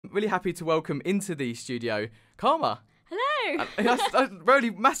really happy to welcome into the studio Calma. Hello. Really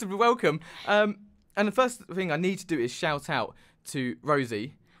massively welcome. And the first thing I need to do is shout out to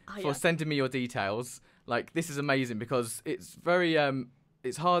Rosie for sending me your details. Like, this is amazing because it's very,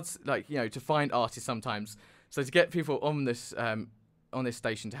 it's hard, like, you know, to find artists sometimes. So to get people on this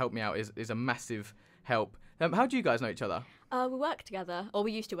station to help me out is a massive help. How do you guys know each other? We work together, or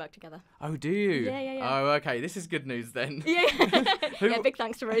we used to work together. Oh, do you? Yeah. Oh, okay. This is good news then. Yeah. Yeah, big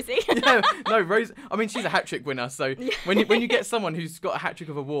thanks to Rosie. Yeah, no, Rose. I mean, she's a hat trick winner. So when you get someone who's got a hat trick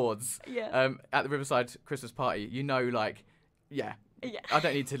of awards at the Riverside Christmas party, you know, like, yeah. I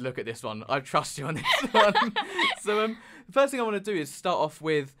don't need to look at this one. I trust you on this one. So the first thing I want to do is start off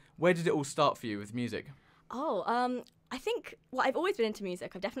with, where did it all start for you with music? I think, well, I've always been into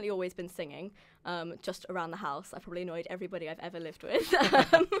music. I've definitely always been singing, just around the house. I probably annoyed everybody I've ever lived with.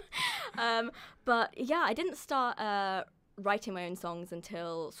 But yeah, I didn't start writing my own songs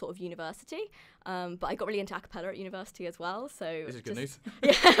until sort of university. But I got really into a cappella at university as well. So this is good news.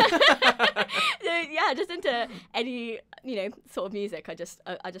 Yeah, just into any, you know, sort of music. I just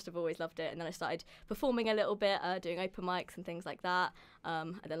have always loved it. And then I started performing a little bit, doing open mics and things like that.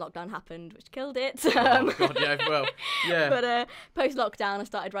 And then lockdown happened, which killed it. Oh God, yeah, well, yeah. But post-lockdown, I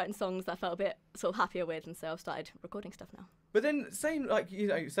started writing songs that I felt a bit sort of happier with, and so I've started recording stuff now. But then, saying, like, you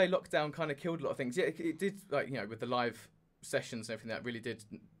know, say lockdown kind of killed a lot of things. Yeah, it did, like, you know, with the live sessions and everything, that really did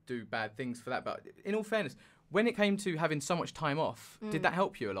do bad things for that. But in all fairness, when it came to having so much time off, did that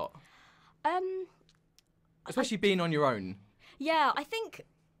help you a lot? Especially being on your own. Yeah, I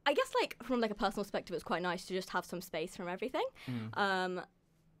guess, like, from, like, a personal perspective, it's quite nice to just have some space from everything.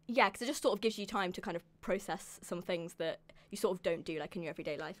 Yeah, because it just sort of gives you time to kind of process some things that you sort of don't do, like, in your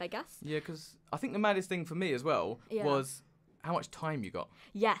everyday life, I guess. Yeah, because I think the maddest thing for me as well was how much time you got.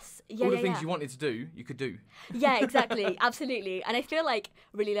 Yes. Yeah, all the things you wanted to do, you could do. Yeah, exactly. Absolutely. And I feel like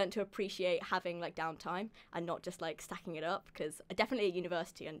really learned to appreciate having, like, downtime and not just, like, stacking it up, because definitely at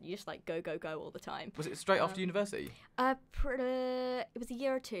university and you just, like, go all the time. Was it straight after university? It was a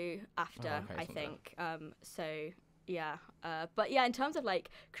year or two after, I think. So yeah. But yeah, in terms of, like,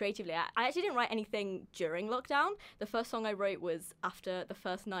 creatively, I actually didn't write anything during lockdown. The first song I wrote was after the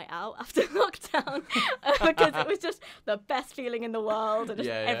first night out after lockdown, because it was just the best feeling in the world, and just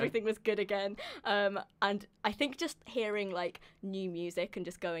everything was good again. And I think just hearing, like, new music and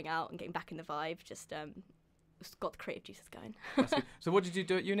just going out and getting back in the vibe just got the creative juices going. So what did you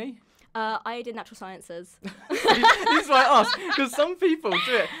do at uni? I did natural sciences. This is why I asked, because some people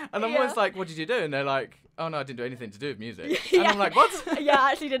do it, and I'm always like, what did you do? And they're like, oh no, I didn't do anything to do with music. And I'm like, what? Yeah,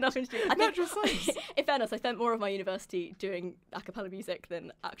 I actually did nothing to do. Natural science. In fairness, I spent more of my university doing a cappella music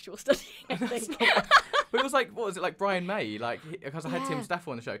than actual studying, I think. But it was like, what was it, like Brian May? Like, because I had Tim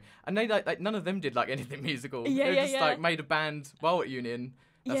Stafford on the show, and they like none of them did, like, anything musical. They just like made a band while at uni, and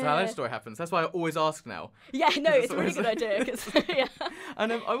that's how that story happens. That's why I always ask now. Yeah, no, it's a really good idea.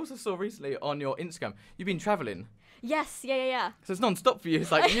 And I also saw recently on your Instagram, you've been travelling. Yes, yeah. So it's non-stop for you.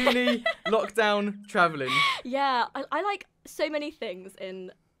 It's like uni, lockdown, travelling. Yeah, I like so many things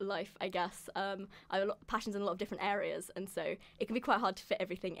in life, I guess. I have a lot of passions in a lot of different areas, and so it can be quite hard to fit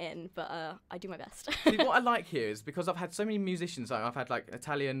everything in, but I do my best. See, what I like here is because I've had so many musicians. Like, I've had, like,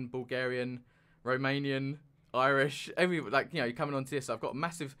 Italian, Bulgarian, Romanian, Irish, like, you know, coming onto this. I've got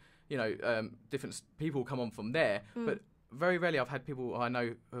massive, you know, different people come on from there, but very rarely I've had people I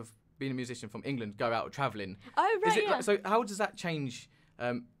know who have been a musician from England go out travelling. Oh, right, like, so how does that change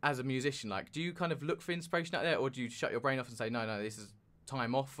as a musician? Like, do you kind of look for inspiration out there, or do you shut your brain off and say, no, this is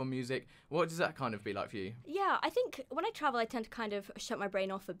time off from music? What does that kind of be like for you? Yeah, I think when I travel, I tend to kind of shut my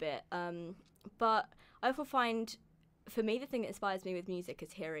brain off a bit. But I often find, for me, the thing that inspires me with music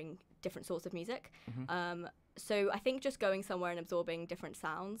is hearing different sorts of music. So I think just going somewhere and absorbing different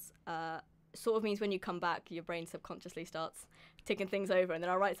sounds sort of means when you come back, your brain subconsciously starts ticking things over, and then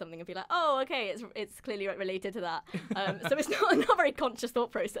I'll write something and be like, oh, okay, it's clearly related to that. So it's not a very conscious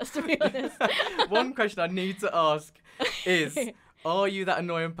thought process, to be honest. One question I need to ask is, are you that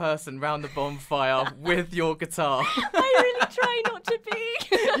annoying person round the bonfire with your guitar? I really try not to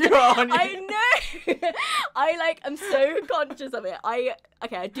be. You are, aren't you? I know. I'm so conscious of it. I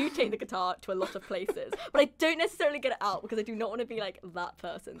do take the guitar to a lot of places, but I don't necessarily get it out because I do not want to be like that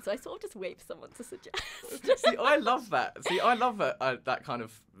person. So I sort of just wait for someone to suggest. See, I love that. I love that kind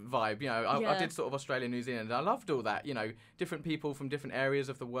of vibe. You know, I did sort of Australia, New Zealand. And I loved all that. You know, different people from different areas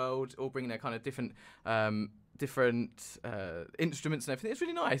of the world, all bringing their kind of different instruments and everything. It's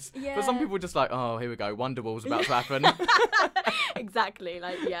really nice. Yeah. But some people are just like, oh, here we go, Wonderwall's about to happen. Exactly.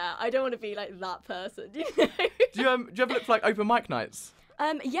 Like, yeah, I don't want to be like that person. Do you ever look for, like, open mic nights?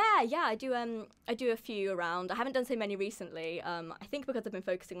 Yeah, I do a few around. I haven't done so many recently. I think because I've been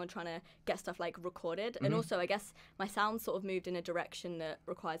focusing on trying to get stuff like recorded, and also I guess my sound sort of moved in a direction that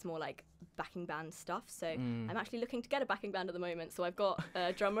requires more like backing band stuff. So I'm actually looking to get a backing band at the moment. So I've got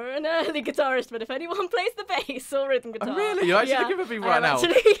a drummer and a lead guitarist. But if anyone plays the bass or rhythm guitar, really, you're actually looking for people right now.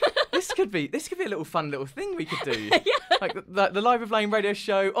 This could be a little fun little thing we could do. Like the Live with Lane radio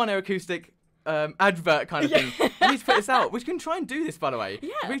show on Air Acoustic. Advert kind of thing. We need to put this out. We can try and do this, by the way. Yeah.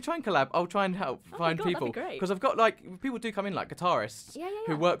 If we try and collab, I'll try and help find people. Because I've got like people do come in like guitarists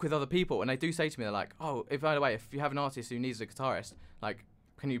who work with other people, and they do say to me, they're like, oh, by the way, if you have an artist who needs a guitarist, like,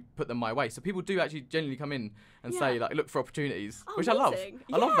 can you put them my way? So people do actually genuinely come in and say like, look for opportunities, which amazing.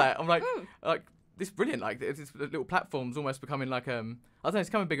 I love that. I'm like this is brilliant. Like this little platform's almost becoming like I don't know, it's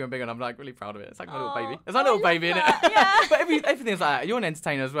becoming bigger and bigger, and I'm like really proud of it. It's like my little baby. It's like a little baby, innit? Yeah. But everything's like that. You're an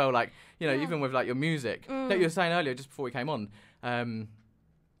entertainer as well. Like, you know, even with like your music, like you were saying earlier, just before we came on,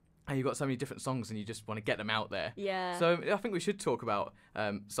 and you've got so many different songs, and you just want to get them out there. Yeah. So I think we should talk about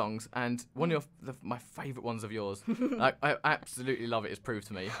songs, and one of my favourite ones of yours, like I absolutely love it, is "Prove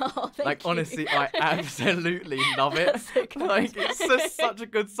to Me." Oh, thank like you. honestly, I absolutely love it. That's so kind. Like it's just such a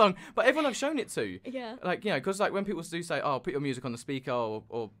good song. But everyone I've shown it to, Yeah. like, you know, because like when people do say, "Oh, put your music on the speaker,"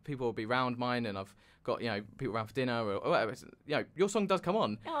 or people will be round mine, and I've got, you know, people around for dinner or whatever, you know, your song does come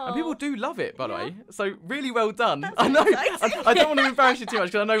on. Aww. And people do love it, by the way. So really well done. That's I know. exciting. I don't want to embarrass you too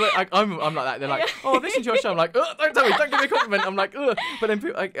much, because I know I'm like that. They're like, oh, listen to your show. I'm like, don't tell me, don't give me a compliment. I'm like, ugh. But then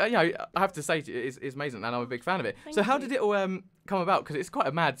people, like, you know, I have to say it's amazing, and I'm a big fan of it. Thank so how you. did it all come about? Because it's quite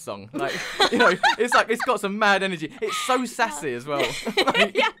a mad song. Like, you know, it's got some mad energy. It's so sassy as well.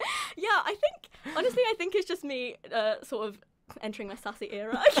 Like, yeah, I think it's just me sort of entering my sassy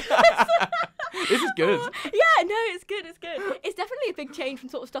era. This is good. Yeah, no, it's good. It's definitely a big change from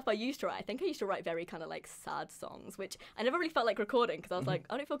sort of stuff I used to write. I think I used to write very kind of like sad songs, which I never really felt like recording, because I was like,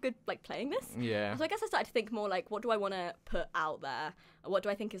 I don't feel good like playing this. Yeah. So I guess I started to think more like, what do I want to put out there? What do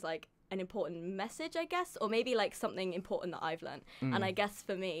I think is like an important message, I guess, or maybe like something important that I've learned. And I guess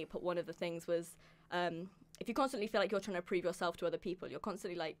for me, but one of the things was, if you constantly feel like you're trying to prove yourself to other people, you're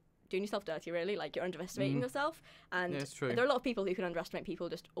constantly like doing yourself dirty, really. Like, you're underestimating yourself, and yeah, it's true. there are a lot of people who can underestimate people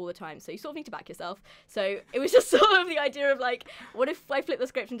just all the time, so you sort of need to back yourself. So it was just sort of the idea of like, what if I flip the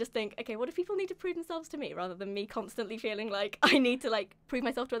script and just think, okay, what if people need to prove themselves to me, rather than me constantly feeling like I need to like prove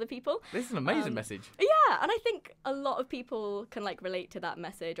myself to other people. This is an amazing message. Yeah, and I think a lot of people can like relate to that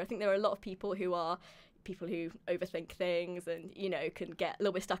message. I think there are a lot of people who overthink things, and, you know, can get a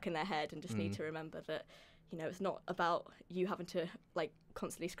little bit stuck in their head, and just need to remember that, you know, it's not about you having to like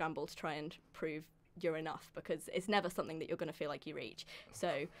constantly scramble to try and prove you're enough, because it's never something that you're going to feel like you reach.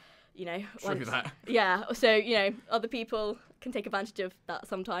 So, you know, yeah, so, you know, other people can take advantage of that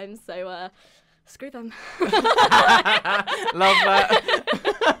sometimes, so screw them. Love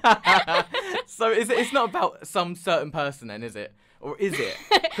that. So it's not about some certain person then, is it? Or is it?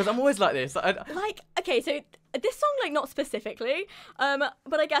 Because I'm always like this. Like, okay, so this song, like, not specifically,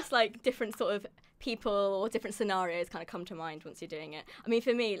 but I guess, like, different sort of people or different scenarios kind of come to mind once you're doing it. I mean,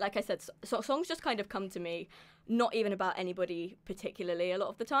 for me, like I said, songs just kind of come to me, not even about anybody particularly a lot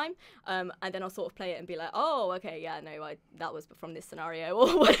of the time, and then I'll sort of play it and be like, oh, okay, yeah, no, that was from this scenario,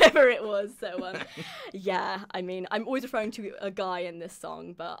 or whatever it was. So yeah, I mean, I'm always referring to a guy in this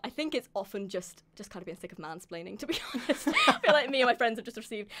song, but I think it's often just kind of being sick of mansplaining, to be honest. I feel like me and my friends have just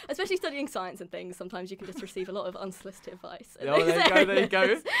received, especially studying science and things, sometimes you can just receive a lot of unsolicited advice. Oh, there you go.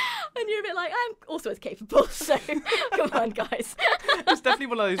 And you're a bit like, I'm also as capable, so come on, guys. It's definitely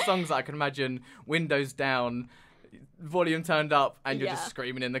one of those songs that I can imagine windows down, volume turned up, and you're just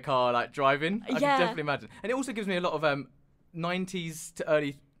screaming in the car, like driving. I can definitely imagine. And it also gives me a lot of 90s to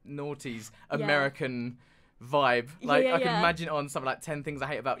early noughties American vibe. Like, I can imagine it on something like 10 Things I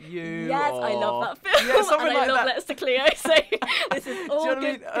Hate About You. Yes, I love that film. Yeah, something and like I love that. Letters to Cleo, so this is all Do you know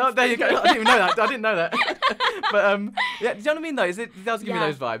good. what I mean? Oh, there you go. I didn't even know that. I didn't know that. But yeah, do you know what I mean though? It does give me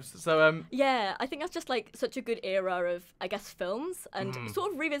those vibes. So yeah, I think that's just like such a good era of, I guess, films, and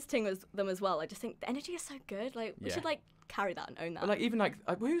sort of revisiting them as well. I just think the energy is so good. Like, we should like carry that and own that. But like, even like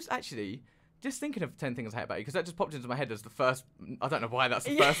who's actually just thinking of 10 Things I Hate About You, because that just popped into my head as the first. I don't know why that's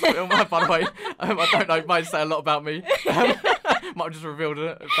the first film, by the way. I don't know. It might say a lot about me. Might have just revealed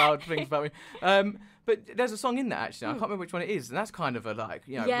bad things about me. But there's a song in there, actually. I can't remember which one it is, and that's kind of a like,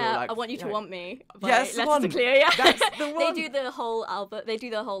 you know, yeah, real, like, I Want You to Want Me. Yeah, that's the one. To Clear, yeah. That's the one. They do the whole album. They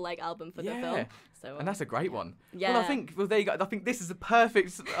do the whole like album for the film. So, and that's a great one. Yeah. Well, there you go. I think this is the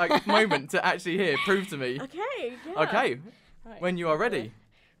perfect like moment to actually hear Prove to Me. Okay. Yeah. Okay. Right. When you are ready.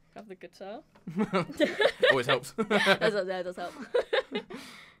 Grab the guitar. Always helps. That does help.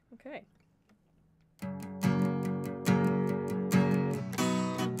 Okay.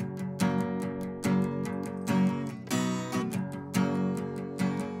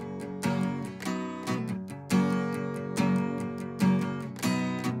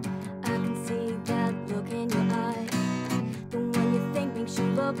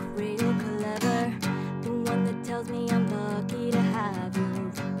 or great or clever, the one that tells me I'm lucky to have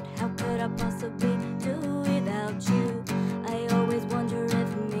you. How could I possibly do without you? I always wonder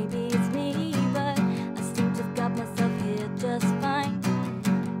if maybe it's me, but I seem to have got myself here just fine.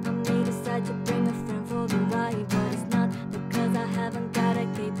 I may decide to bring a friend for the ride, but it's not because I haven't got a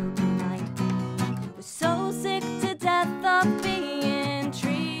capable mind. We're so sick to death of being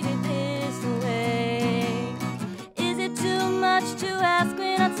treated this way. Is it too much to ask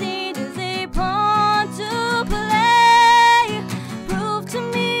when I'm seen as a pawn to play? Prove to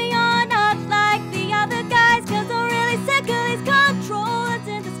me you're not like the other guys, 'cause I'm really sick of these controllers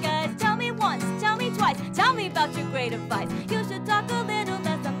in disguise. Tell me once, tell me twice, tell me about your great advice. You should talk a little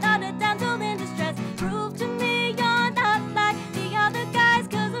less, I'm not a damsel in distress. Prove to me you're not like the other guys,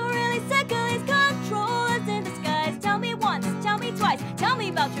 'cause I'm really sick of these controllers in disguise. Tell me once, tell me twice, tell me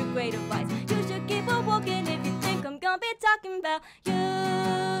about your great advice. You should keep on walking if you think I'm gonna be talking about you.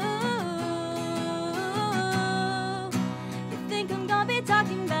 You think I'm gonna be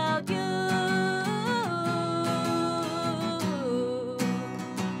talking about you.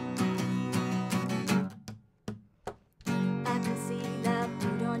 I can see that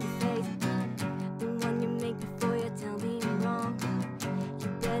look on your face, the one you make before you tell me I'm wrong. You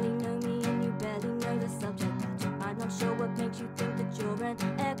barely know me and you barely know the subject. I'm not sure what makes you think that you're an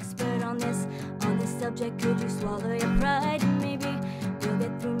expert on this subject. Could you swallow your pride? And maybe we'll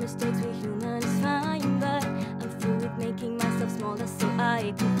get through mistakes, we're human, it's fine. But I'm through with making myself smaller so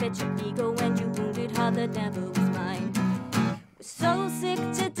I can fit your ego, and you wounded heart that never was mine. We're so sick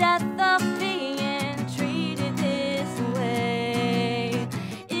to death of being treated this way.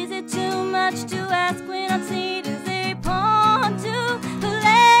 Is it too much to ask when I'm seen as a pawn to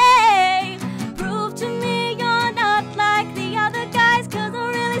play? Prove to me you're not like the other guys, 'cause I'm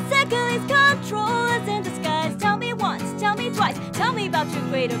really sick of these controllers in disguise. Tell me once, tell me twice, tell me about your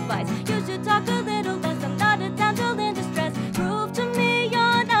great advice. You should talk a little less, I'm not a damsel in distress. Prove to me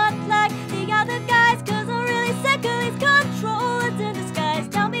you're not like the other guys, 'cause I'm really sick of these controllers in disguise.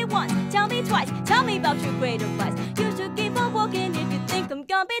 Tell me once, tell me twice, tell me about your great advice. You should keep on walking if you think I'm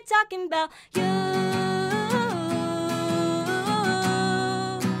gonna be talking about you.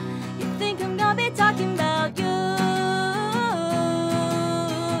 You think I'm gonna be talking about you.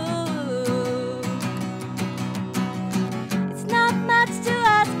 It's not much to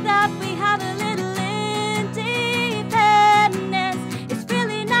ask that we have a little independence. It's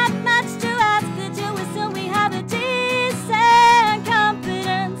really not much to ask that you assume we have a decent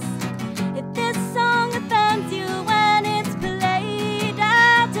competence. If this song offends you when it's played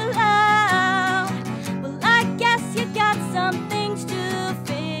out loud, well, I guess you got some things to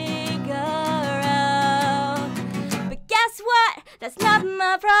figure out. But guess what? That's not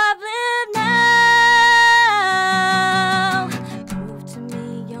my problem now. Prove to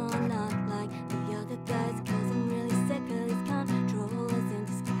me you're not like the other guys, 'cause I'm really sick of these controllers in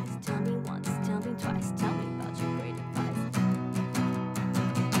disguise. Tell me once, tell me twice, tell me about your great advice.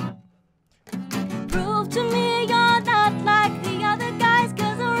 Prove to me you're not like the other guys,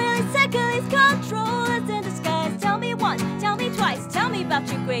 'cause I'm really sick of these controllers in disguise. Tell me once, tell me twice, tell me about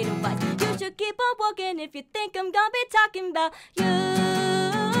your great advice. You should keep on walking if you think I'm gonna be talking about you.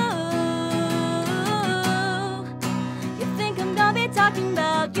 You think I'm gonna be talking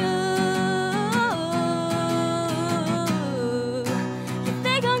about you. You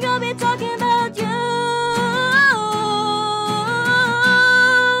think I'm gonna be talking about you.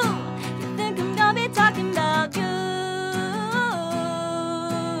 You think I'm gonna be talking about you.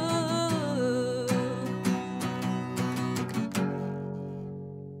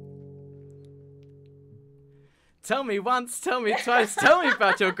 Tell me once, tell me twice, tell me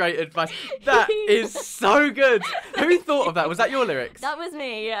about your great advice. That is so good. Who thought of that? Was that your lyrics? That was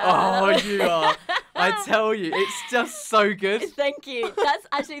me, yeah. Oh, you are. I tell you, it's just so good. Thank you. That's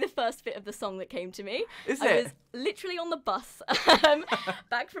actually the first bit of the song that came to me. Is I it? was literally on the bus,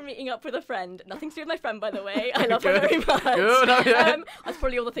 back from meeting up with a friend. Nothing to do with my friend, by the way. I love her very much. Good, oh, yeah. That's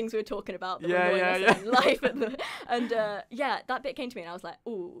probably all the things we were talking about that Yeah, were yeah, annoying us in life. And that bit came to me and I was like,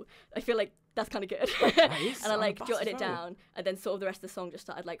 ooh, I feel like that's kind of good. And I like jotted it down, and then sort of the rest of the song just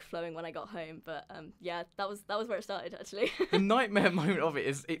started like flowing when I got home. But yeah, that was where it started actually. The nightmare moment of it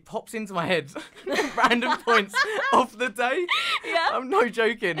is it pops into my head at random points of the day. Yeah. I'm no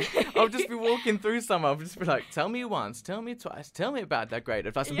joking. I'll just be walking through somewhere. I'll just be like, tell me once, tell me twice, tell me about that great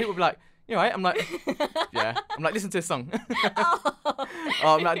advice. And people will be like, you all right? I'm like, yeah. I'm like, listen to this song.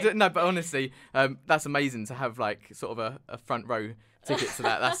 I'm like, no, but honestly, that's amazing to have like sort of a front row tickets to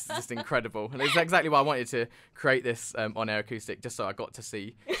that. That's just incredible. And it's exactly why I wanted to create this on Air Acoustic, just so I got to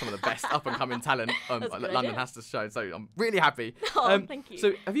see some of the best up-and-coming talent London has to show. So I'm really happy. Thank you.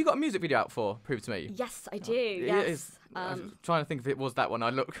 So have you got a music video out for Prove to Me? Yes, I do. Yes. It is. I'm trying to think if it was that one.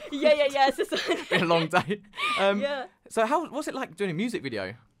 Yeah. It's been a long day. Yeah. So what's it like doing a music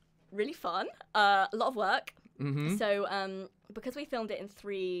video? Really fun. A lot of work. Mm-hmm. So because we filmed it in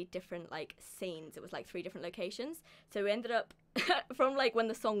 3 different scenes, it was 3 different locations. So we ended up from when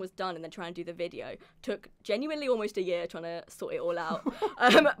the song was done and then trying to do the video took genuinely almost a year trying to sort it all out.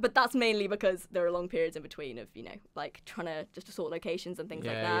 But that's mainly because there are long periods in between of trying to just sort locations and things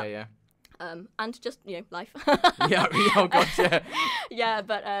like that. Yeah. And just life. Yeah. Oh gosh. Yeah. Yeah,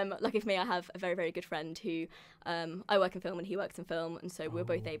 but lucky for me, I have a very, very good friend who I work in film and he works in film, and so we're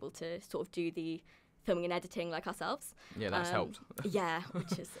both able to sort of do the filming and editing like ourselves. Yeah, that's helped. Yeah,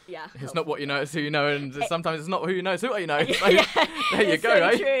 which is It's not what you know, it's who you know, and sometimes it's not who you know, it's who you know. So yeah, there you go,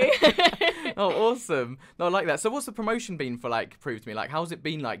 right? True. Oh, awesome! No, I like that. So, what's the promotion been for Prove to Me? How's it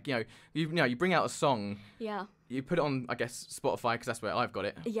been? You bring out a song. Yeah. You put it on, I guess, Spotify because that's where I've got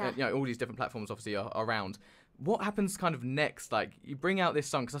it. Yeah. All these different platforms obviously are around. What happens kind of next? You bring out this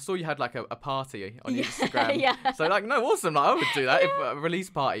song, because I saw you had a party on your Instagram. Yeah. So no, awesome. I would do that if a release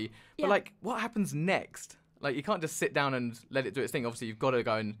party. But what happens next? You can't just sit down and let it do its thing. Obviously, you've got to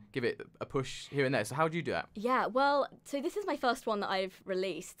go and give it a push here and there. So how do you do that? Yeah, well, so this is my first one that I've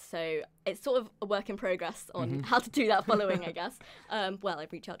released. So it's sort of a work in progress on how to do that following, I guess. Well,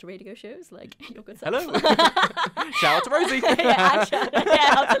 I've reached out to radio shows like your good self. Hello. Shout out to Rosie. Yeah,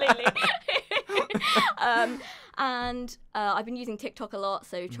 absolutely. And I've been using TikTok a lot,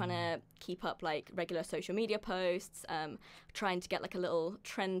 so trying to keep up regular social media posts, trying to get a little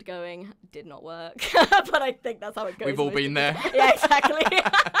trend going. Did not work, but I think that's how it goes. We've all been there. Yeah, exactly.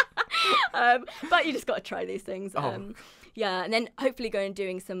 But you just got to try these things. Yeah, and then hopefully go and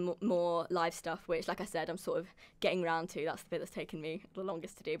doing some more live stuff, which, like I said, I'm sort of getting around to. That's the bit that's taken me the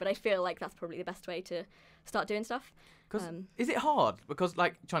longest to do, but I feel like that's probably the best way to start doing stuff. Is it hard? Because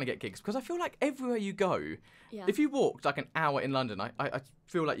trying to get gigs, because I feel like everywhere you go, if you walked an hour in London, I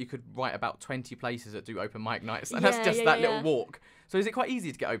feel like you could write about 20 places that do open mic nights, and that's just that little walk. So is it quite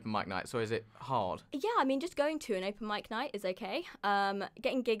easy to get open mic nights, or is it hard? Yeah, I mean, just going to an open mic night is okay.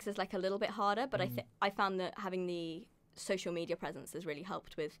 Getting gigs is a little bit harder, but I found that having the social media presence has really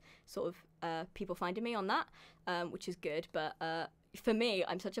helped with sort of people finding me on that, which is good. But for me,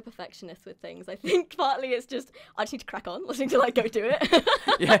 I'm such a perfectionist with things. I think partly it's just I just need to crack on. I just need to go do it.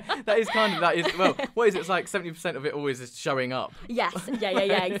 Yeah, that is well, what is it? It's 70% of it always is showing up. Yes, yeah,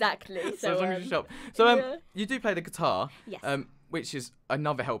 exactly. So as long as you show up. So you do play the guitar. Yes. Which is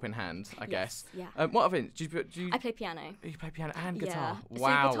another helping hand, I guess. Yeah. What other do you? I play piano. You play piano and guitar. Yeah.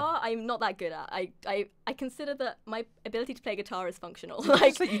 Wow. So guitar, I'm not that good at. I consider that my ability to play guitar is functional.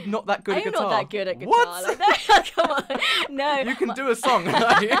 You're not that good at guitar. I'm not that good at guitar. What? No, come on. No. You can do a song. That's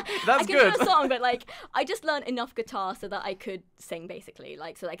I can good. do a song, but I just learned enough guitar so that I could sing basically.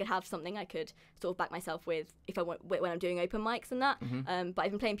 So that I could have something I could sort of back myself with if I want when I'm doing open mics and that. But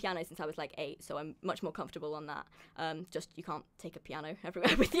I've been playing piano since I was 8, so I'm much more comfortable on that. Just you can't take a piano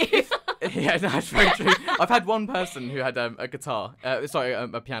everywhere with you. Yeah, that's very true. I've had one person who had a guitar,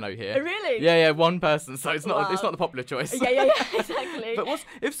 a piano here. Oh, really? Yeah, one person. So it's not the popular choice. Yeah, exactly. But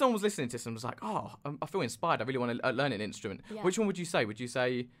if someone was listening to this and was like, I feel inspired, I really want to learn an instrument. Yeah. Which one would you say? Would you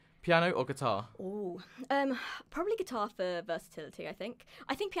say piano or guitar? Oh, probably guitar for versatility. I think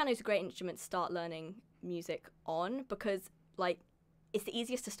piano is a great instrument to start learning music on because it's the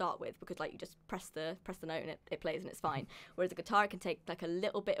easiest to start with because you just press the note and it plays and it's fine. Whereas a guitar can take a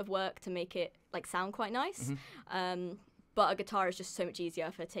little bit of work to make it sound quite nice. But a guitar is just so much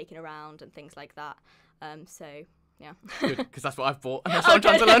easier for taking around and things like that. So yeah. Good, because that's what I've bought. And that's what I'm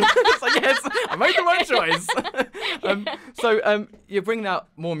trying to learn. So yes, I made the right choice. So you're bringing out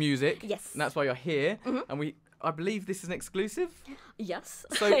more music. Yes. And that's why you're here. And I believe this is an exclusive. Yes.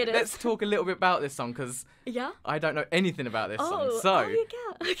 So let's talk a little bit about this song because I don't know anything about this song. So you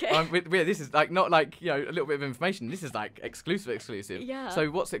can. Okay. This is not a little bit of information. This is exclusive. Yeah.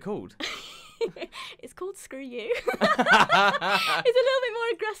 So what's it called? It's called Screw You. It's a little bit more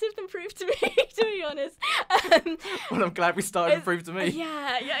aggressive than Prove to Me, to be honest. Well, I'm glad we started with Prove to Me.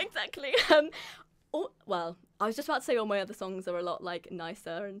 Yeah, exactly. Well, I was just about to say all my other songs are a lot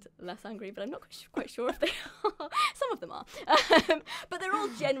nicer and less angry, but I'm not quite sure if they are. Some of them are. But they're all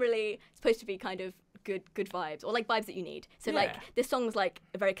generally supposed to be kind of good vibes or vibes that you need. So this song's a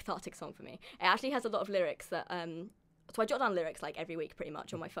very cathartic song for me. It actually has a lot of lyrics that so I jot down lyrics every week pretty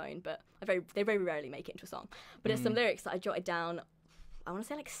much on my phone, but they very rarely make it into a song. But it's some lyrics that I jotted down I want to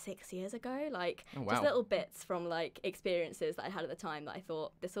say like 6 years ago, like oh, wow. just little bits from like experiences that I had at the time that I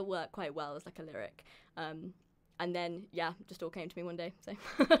thought this will work quite well as like a lyric. And then, yeah, just all came to me one day. So.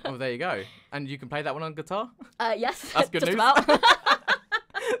 Oh, there you go. And you can play that one on guitar? Yes. That's good just news. About.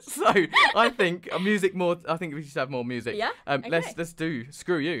 So I think music more. I think we should have more music. Yeah. Okay. Let's do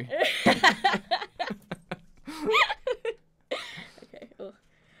Screw You. Okay. Oh.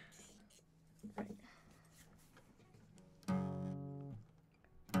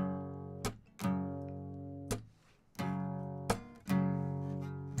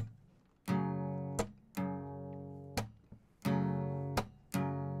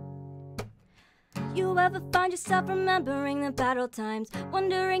 You ever find yourself remembering the battle times,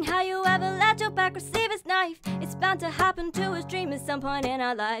 wondering how you ever let your back receive his knife? It's bound to happen to us dreamers some point in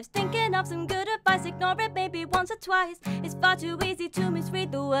our lives. Thinking of some good advice, ignore it maybe once or twice. It's far too easy to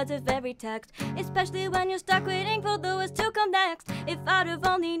misread the words of every text, especially when you're stuck waiting for the words to come next. If I'd have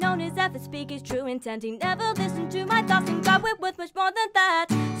only known his effort speak his true intent, he never listened to my thoughts, and God, we're worth much more than that.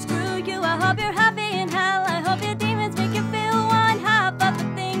 Screw you, I hope you're happy in hell. I hope your demons make you feel one half of the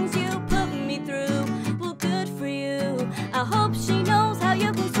things you put me through. Well, good for you. I hope she knows how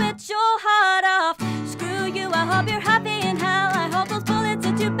you can switch your heart off. Screw you, I hope you're happy in hell. I hope those bullets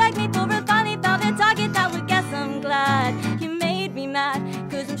that you begged me for have finally found their target. Now I guess I'm glad you made me mad,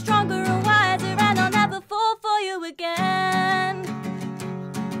 'cause I'm stronger and wiser, and I'll never fall for you again.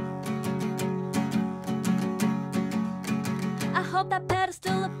 I hope that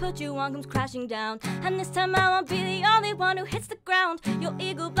pedestal I put you on comes crashing down, and this time I won't be the only one who hits the ground. Your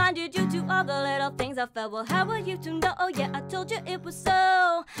ego blinded you to all the little things I felt. Well, how were you to know? Oh yeah, I told you it was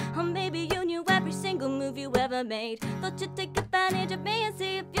so. Or maybe you knew every single move you ever made. Thought you'd take advantage of me and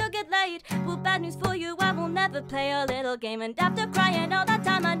see if you get laid. Well, bad news for you, I will never play a little game. And after crying all that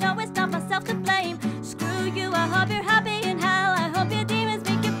time, I know it's not myself to blame. Screw you, I hope you're happy in hell. I hope your demons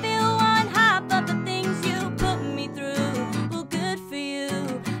make you feel one half of the things you put me through. Well, good for you.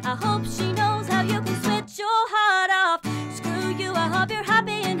 I hope she knows how you can switch your heart off. Screw you, I hope you're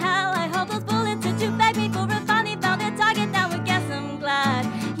happy in hell. I hope those bullets that you begged me for have finally found their target. Now I guess I'm glad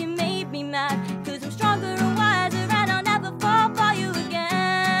you made me mad, 'cause I'm stronger and wiser, and I'll never fall for you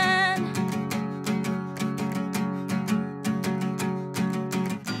again.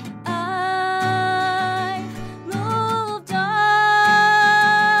 I've moved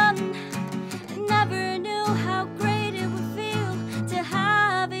on. Never knew how great it would feel to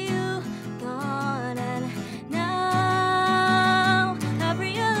have you gone, and now I've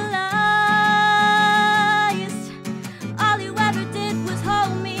realized all you ever did was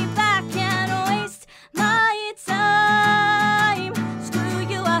hold me back and waste my time. Screw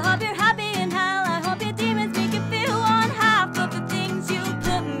you, I hope you're happy in hell. I hope your demons make you feel one half of the things you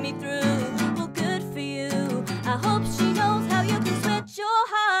put me through. Well, good for you. I hope she knows how you can switch your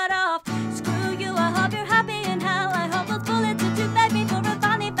heart off. Screw you, I hope you're happy in hell. I hope those bullets that you begged me for have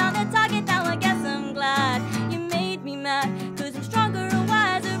finally found their target. Now I guess I'm glad you made me mad, 'cause I'm stronger and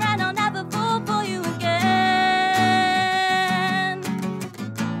wiser, and I'll never fall for you again.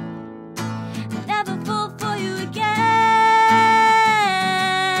 Never fall for you again.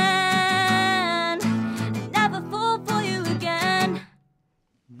 Never fall for you again.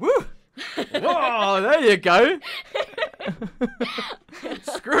 Woo! Whoa, there you go.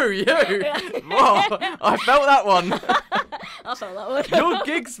 Screw you. Whoa, I felt that one. I felt that one. Your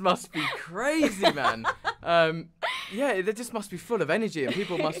gigs must be crazy, man. Yeah, they just must be full of energy, and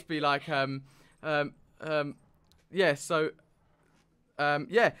people must be like, yeah. So,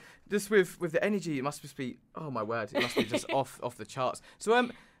 yeah, just with the energy, it must just be. Oh my word, it must be just off the charts. So,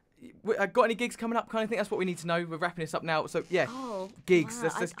 got any gigs coming up? Kind of thing. That's what we need to know. We're wrapping this up now. So yeah, gigs. Wow.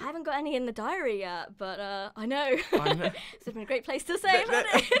 I haven't got any in the diary yet, but I know. It's been a great place to say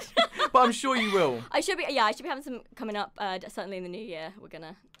it. But I'm sure you will. I should be having some coming up. Certainly in the new year, we're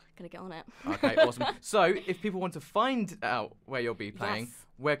gonna get on it. Okay, awesome. So if people want to find out where you'll be playing, Yes.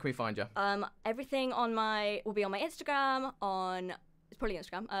 where can we find you? Everything will be on my Instagram. It's probably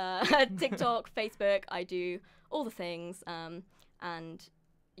Instagram. TikTok, Facebook. I do all the things. And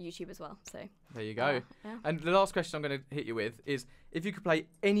YouTube as well. So there you go. Yeah. And the last question I'm going to hit you with is, if you could play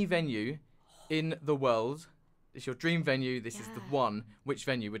any venue in the world, it's your dream venue, this is the one, which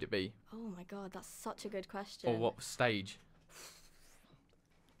venue would it be? Oh my god, that's such a good question. Or what stage?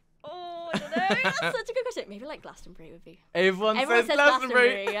 Oh, I don't know. That's such a good question. Maybe like Glastonbury would be. Everyone says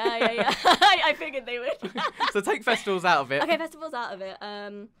Glastonbury. Yeah. I figured they would. So take festivals out of it. Okay, festivals out of it.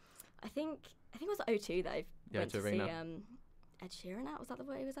 I think it was O2 that I went to Arena. see Ed Sheeran at? Was that the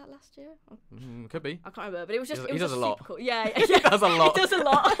way he was at last year? Could be. I can't remember, but it was just. He does a lot. Super cool. Yeah, He does a lot. He does a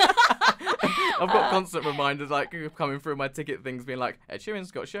lot. I've got constant reminders like coming through my ticket things being like, Ed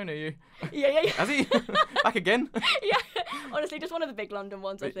Sheeran's got a show near you. Yeah. Has he? Back again? Yeah. Honestly, just one of the big London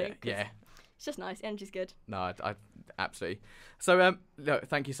ones, I think. Yeah. It's just nice. Energy's good. No, I absolutely. So, look,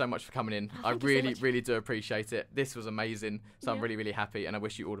 thank you so much for coming in. I really, really do appreciate it. This was amazing. So I'm really, really happy, and I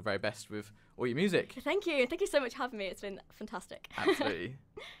wish you all the very best with all your music. Thank you. Thank you so much for having me. It's been fantastic. Absolutely.